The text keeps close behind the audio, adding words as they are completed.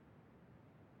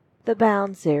The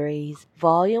Bound Series,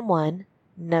 Volume 1,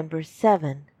 Number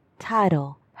 7,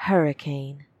 Title,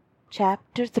 Hurricane.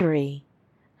 Chapter 3,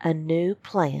 A New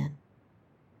Plan.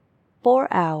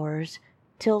 4 hours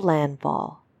till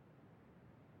landfall.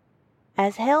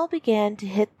 As hail began to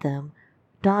hit them,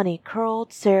 Donnie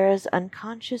curled Sarah's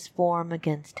unconscious form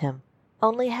against him.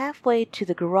 Only halfway to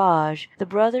the garage, the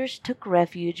brothers took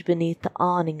refuge beneath the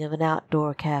awning of an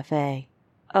outdoor cafe.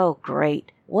 Oh,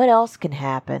 great! What else can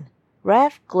happen?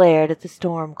 Raph glared at the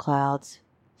storm clouds.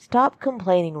 Stop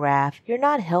complaining, Raph. You're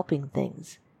not helping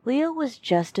things. Leo was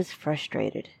just as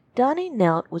frustrated. Donnie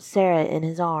knelt with Sarah in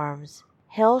his arms.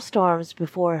 Hailstorms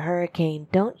before a hurricane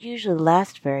don't usually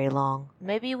last very long.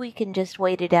 Maybe we can just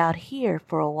wait it out here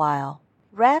for a while.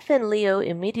 Raph and Leo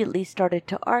immediately started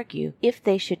to argue if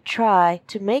they should try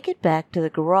to make it back to the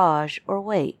garage or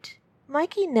wait.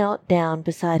 Mikey knelt down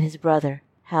beside his brother.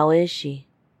 How is she?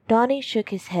 Donnie shook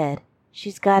his head.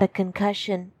 She's got a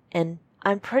concussion and,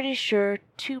 I'm pretty sure,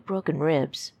 2 broken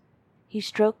ribs. He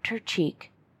stroked her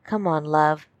cheek. Come on,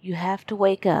 love. You have to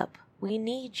wake up. We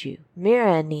need you.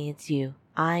 Mira needs you.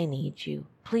 I need you.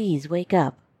 Please wake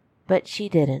up. But she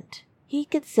didn't. He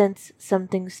could sense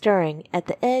something stirring at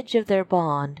the edge of their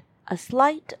bond. A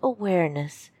slight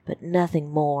awareness, but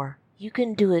nothing more. You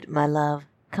can do it, my love.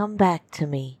 Come back to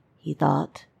me, he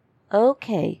thought.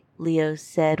 Okay, Leo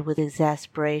said with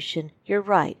exasperation. You're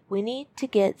right. We need to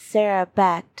get Sarah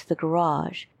back to the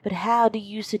garage. But how do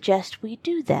you suggest we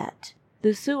do that?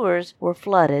 The sewers were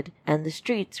flooded, and the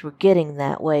streets were getting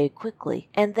that way quickly,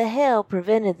 and the hail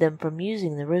prevented them from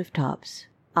using the rooftops.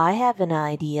 I have an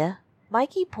idea.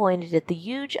 Mikey pointed at the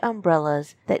huge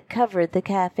umbrellas that covered the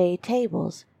cafe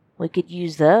tables. We could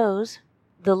use those.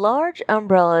 The large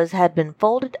umbrellas had been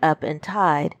folded up and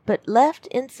tied, but left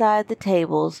inside the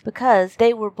tables because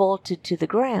they were bolted to the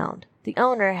ground. The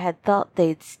owner had thought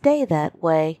they'd stay that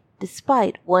way,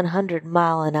 despite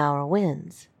 100-mile-an-hour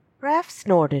winds. Raph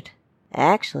snorted.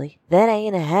 Actually, that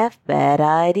ain't a half-bad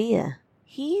idea.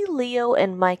 He, Leo,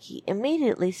 and Mikey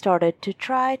immediately started to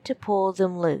try to pull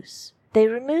them loose. They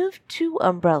removed 2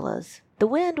 umbrellas. The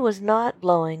wind was not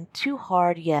blowing too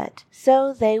hard yet,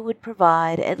 so they would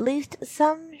provide at least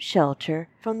some shelter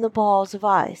from the balls of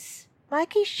ice.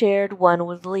 Mikey shared one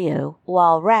with Leo,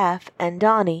 while Raph and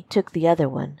Donnie took the other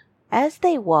one. As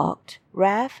they walked,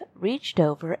 Raph reached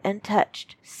over and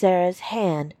touched Sarah's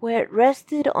hand where it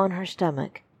rested on her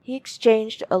stomach. He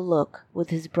exchanged a look with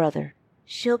his brother.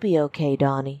 She'll be okay,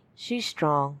 Donnie. She's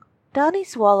strong. Donnie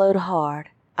swallowed hard.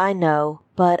 I know,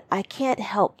 but I can't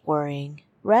help worrying.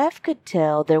 Raph could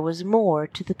tell there was more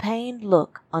to the pained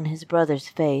look on his brother's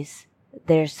face.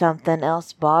 There's something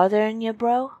else bothering you,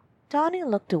 bro? Donnie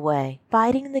looked away,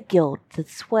 fighting the guilt that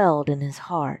swelled in his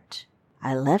heart.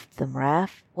 I left them,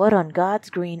 Raph. What on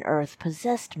God's green earth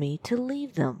possessed me to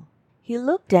leave them? He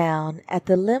looked down at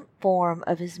the limp form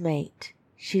of his mate.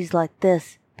 She's like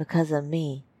this because of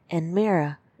me. And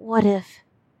Mira, what if...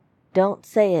 Don't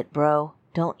say it, bro.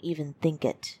 Don't even think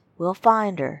it. We'll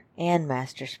find her, and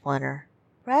Master Splinter.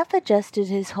 Raph adjusted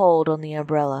his hold on the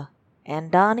umbrella. And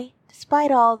Donnie,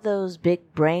 despite all those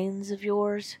big brains of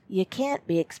yours, you can't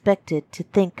be expected to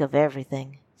think of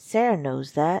everything. Sarah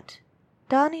knows that.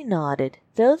 Donnie nodded.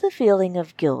 Though the feeling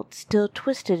of guilt still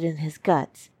twisted in his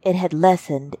guts, it had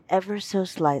lessened ever so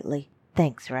slightly.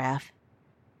 Thanks, Raph.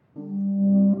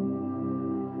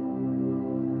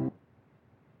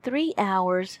 3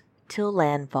 hours till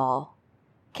landfall.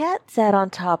 Kat sat on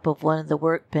top of one of the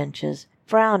workbenches,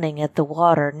 frowning at the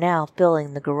water now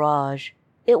filling the garage.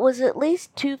 It was at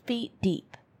least 2 feet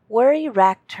deep. Worry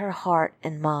racked her heart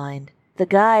and mind. The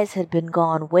guys had been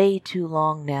gone way too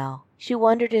long now. She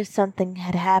wondered if something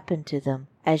had happened to them,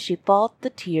 as she fought the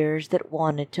tears that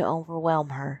wanted to overwhelm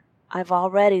her. I've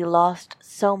already lost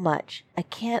so much. I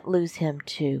can't lose him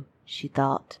too, she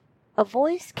thought. A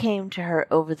voice came to her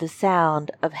over the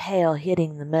sound of hail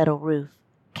hitting the metal roof.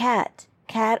 Kat,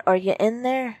 are you in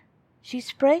there? She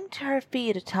sprang to her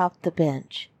feet atop the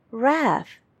bench. Raph!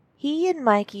 He and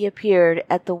Mikey appeared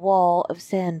at the wall of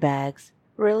sandbags.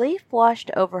 Relief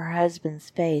washed over her husband's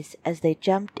face as they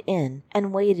jumped in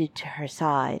and waded to her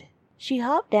side. She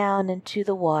hopped down into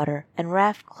the water, and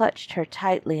Raph clutched her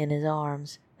tightly in his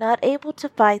arms. Not able to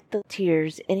fight the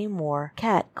tears any more,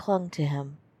 Kat clung to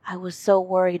him. I was so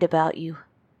worried about you.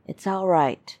 It's all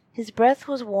right. His breath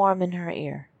was warm in her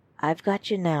ear. I've got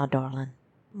you now, darling.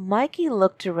 Mikey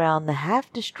looked around the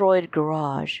half-destroyed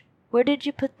garage. Where did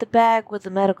you put the bag with the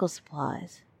medical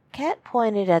supplies? Kat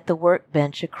pointed at the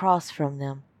workbench across from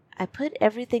them. I put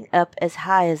everything up as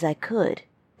high as I could.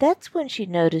 That's when she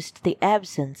noticed the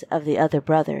absence of the other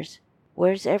brothers.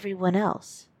 Where's everyone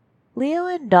else? Leo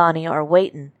and Donnie are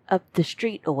waiting up the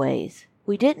street a ways.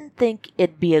 We didn't think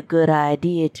it'd be a good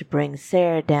idea to bring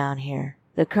Sarah down here.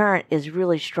 The current is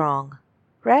really strong."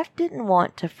 Raph didn't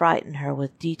want to frighten her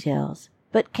with details,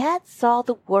 but Kat saw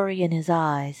the worry in his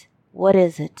eyes. "What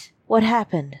is it? What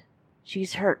happened?"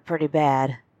 "She's hurt pretty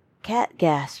bad." Kat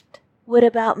gasped. "What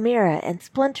about Mira and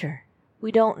Splinter?"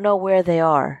 "We don't know where they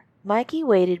are." Mikey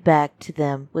waded back to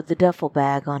them with the duffel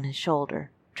bag on his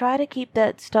shoulder. "Try to keep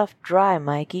that stuff dry,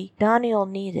 Mikey. Donnie'll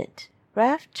need it."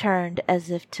 Raph turned as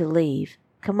if to leave.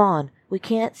 "Come on, we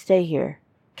can't stay here."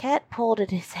 Kat pulled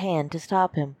at his hand to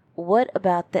stop him. "What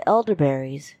about the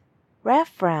elderberries?" Raph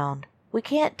frowned. "We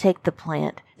can't take the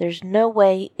plant. There's no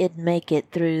way it'd make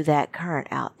it through that current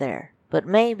out there. But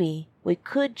maybe we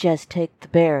could just take the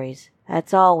berries.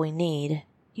 That's all we need."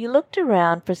 He looked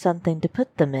around for something to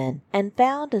put them in and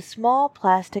found a small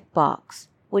plastic box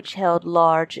which held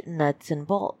large nuts and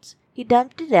bolts. He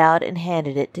dumped it out and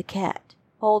handed it to Kat.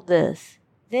 "Hold this."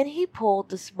 Then he pulled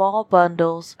the small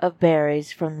bundles of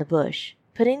berries from the bush.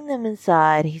 Putting them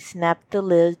inside, he snapped the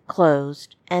lid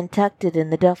closed and tucked it in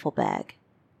the duffel bag.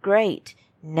 "Great.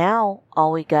 Now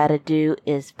all we gotta do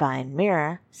is find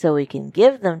Mira so we can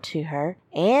give them to her,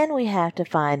 and we have to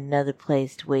find another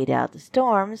place to wait out the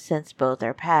storm since both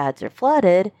our pads are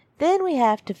flooded. Then we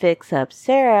have to fix up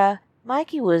Sarah."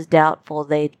 Mikey was doubtful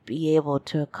they'd be able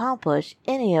to accomplish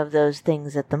any of those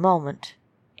things at the moment.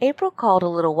 "April called a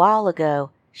little while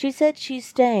ago. She said she's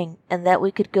staying and that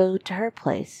we could go to her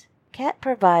place." Kat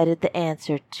provided the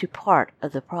answer to part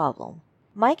of the problem.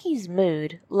 Mikey's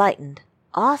mood lightened.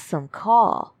 "Awesome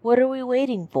call. What are we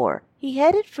waiting for?" He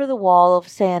headed for the wall of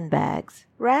sandbags.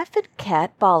 Raph and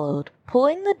Kat followed,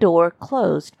 pulling the door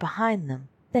closed behind them.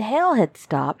 The hail had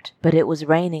stopped, but it was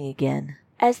raining again.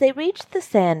 As they reached the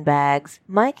sandbags,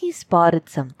 Mikey spotted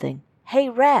something. "Hey,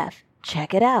 Raph,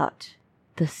 check it out."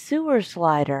 The sewer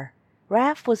slider.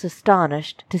 Raph was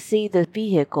astonished to see the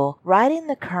vehicle riding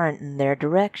the current in their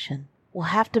direction. "We'll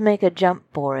have to make a jump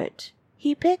for it."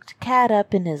 He picked Kat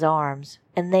up in his arms,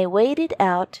 and they waded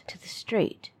out to the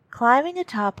street. Climbing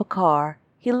atop a car,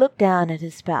 he looked down at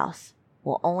his spouse.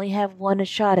 "We'll only have one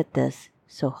shot at this,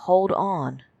 so hold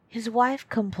on." His wife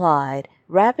complied,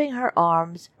 wrapping her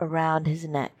arms around his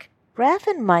neck. Raph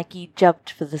and Mikey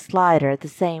jumped for the slider at the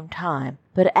same time,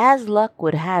 but as luck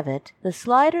would have it, the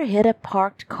slider hit a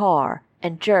parked car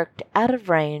and jerked out of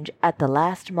range at the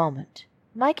last moment.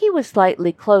 Mikey was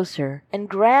slightly closer and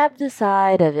grabbed the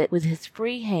side of it with his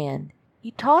free hand.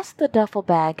 He tossed the duffel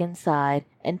bag inside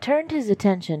and turned his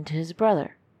attention to his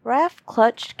brother. Raph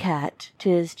clutched Kat to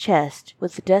his chest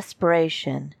with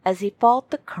desperation as he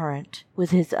fought the current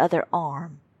with his other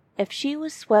arm. If she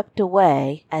was swept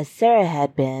away, as Sarah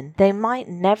had been, they might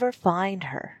never find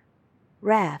her.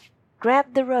 "Raph,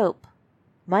 grab the rope."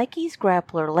 Mikey's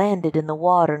grappler landed in the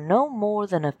water no more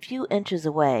than a few inches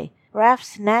away. Raph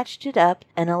snatched it up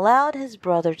and allowed his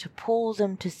brother to pull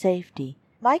them to safety.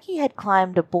 Mikey had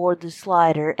climbed aboard the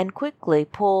slider and quickly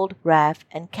pulled Raph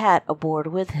and Kat aboard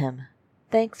with him.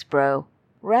 "Thanks, bro."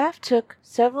 Raph took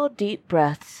several deep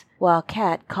breaths while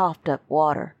Kat coughed up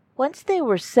water. Once they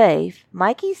were safe,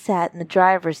 Mikey sat in the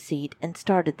driver's seat and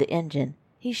started the engine.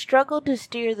 He struggled to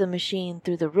steer the machine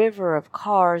through the river of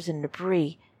cars and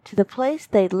debris to the place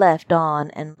they'd left Don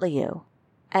and Leo.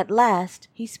 At last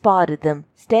he spotted them,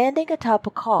 standing atop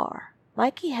a car.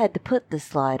 Mikey had to put the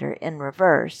slider in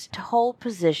reverse to hold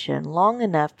position long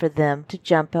enough for them to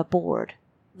jump aboard.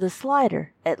 The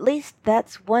slider. At least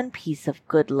that's one piece of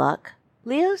good luck.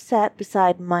 Leo sat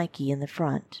beside Mikey in the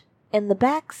front. In the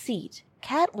back seat,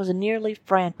 Kat was nearly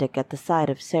frantic at the sight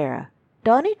of Sarah.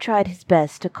 Donnie tried his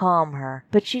best to calm her,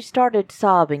 but she started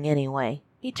sobbing anyway.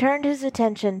 He turned his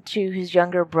attention to his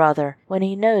younger brother when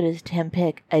he noticed him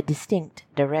pick a distinct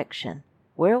direction.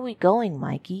 "Where are we going,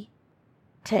 Mikey?"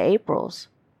 "To April's."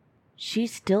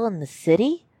 "She's still in the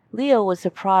city?" Leo was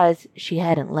surprised she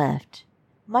hadn't left.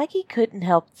 Mikey couldn't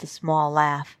help the small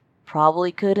laugh.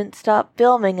 Probably couldn't stop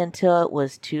filming until it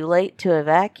was too late to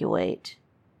evacuate.